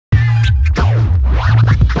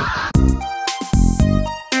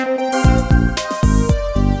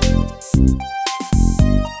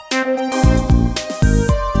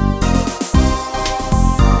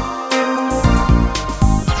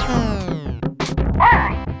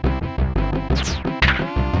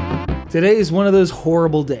Today is one of those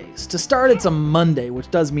horrible days. To start, it's a Monday,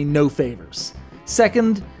 which does me no favors.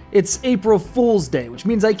 Second, it's April Fool's Day, which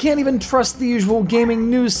means I can't even trust the usual gaming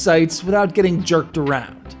news sites without getting jerked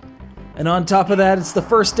around. And on top of that, it's the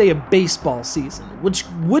first day of baseball season, which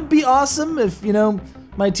would be awesome if,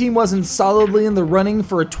 my team wasn't solidly in the running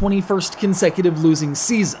for a 21st consecutive losing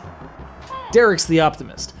season. Derek's the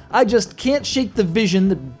optimist. I just can't shake the vision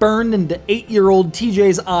that burned into 8-year-old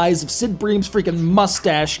TJ's eyes of Sid Bream's freaking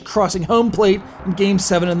mustache crossing home plate in Game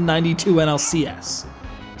 7 of the 92 NLCS.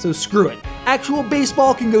 So screw it. Actual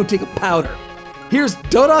baseball can go take a powder. Here's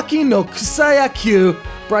Dolucky no Kusayakiu,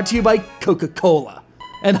 brought to you by Coca-Cola,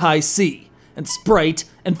 and High C, and Sprite,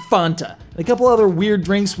 and Fanta, and a couple other weird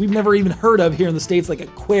drinks we've never even heard of here in the States, like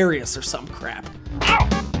Aquarius or some crap.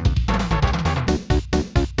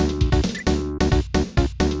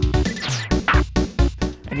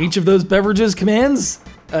 And each of those beverages commands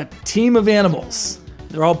a team of animals.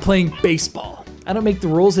 They're all playing baseball. I don't make the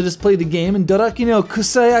rules, I just play the game, and Dolucky no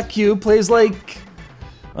Kusayakiu plays like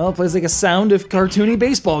a sound of cartoony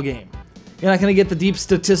baseball game. You're not gonna get the deep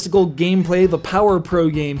statistical gameplay of a Power Pro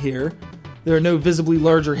game here. There are no visibly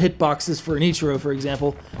larger hitboxes for an Ichiro, for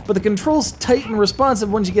example, but the control's tight and responsive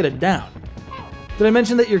once you get it down. Did I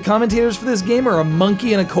mention that your commentators for this game are a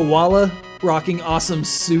monkey and a koala rocking awesome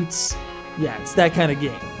suits? Yeah, it's that kind of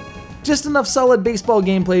game. Just enough solid baseball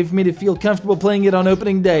gameplay for me to feel comfortable playing it on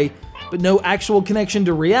opening day, but no actual connection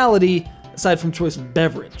to reality aside from choice of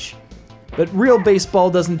beverage. But real baseball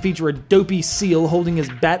doesn't feature a dopey seal holding his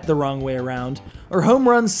bat the wrong way around, or home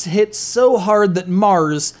runs hit so hard that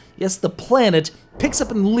Mars, yes the planet, picks up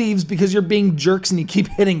and leaves because you're being jerks and you keep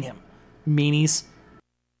hitting him. Meanies.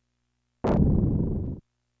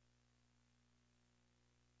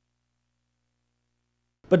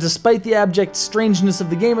 But despite the abject strangeness of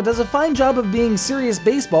the game, it does a fine job of being serious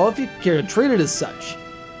baseball if you care to treat it as such.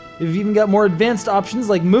 You've even got more advanced options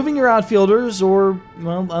like moving your outfielders or,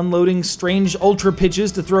 unloading strange ultra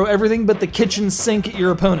pitches to throw everything but the kitchen sink at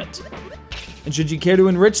your opponent. And should you care to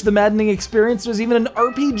enrich the maddening experience, there's even an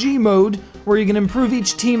RPG mode where you can improve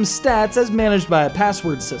each team's stats as managed by a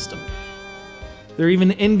password system. There are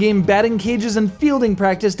even in-game batting cages and fielding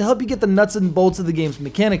practice to help you get the nuts and bolts of the game's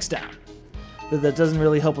mechanics down. That doesn't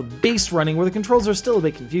really help with base running, where the controls are still a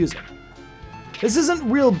bit confusing. This isn't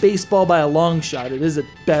real baseball by a long shot. It is at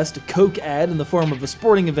best a Coke ad in the form of a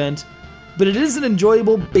sporting event, but it is an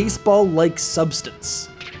enjoyable baseball-like substance.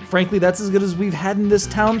 Frankly, that's as good as we've had in this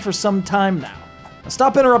town for some time now. Now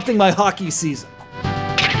stop interrupting my hockey season.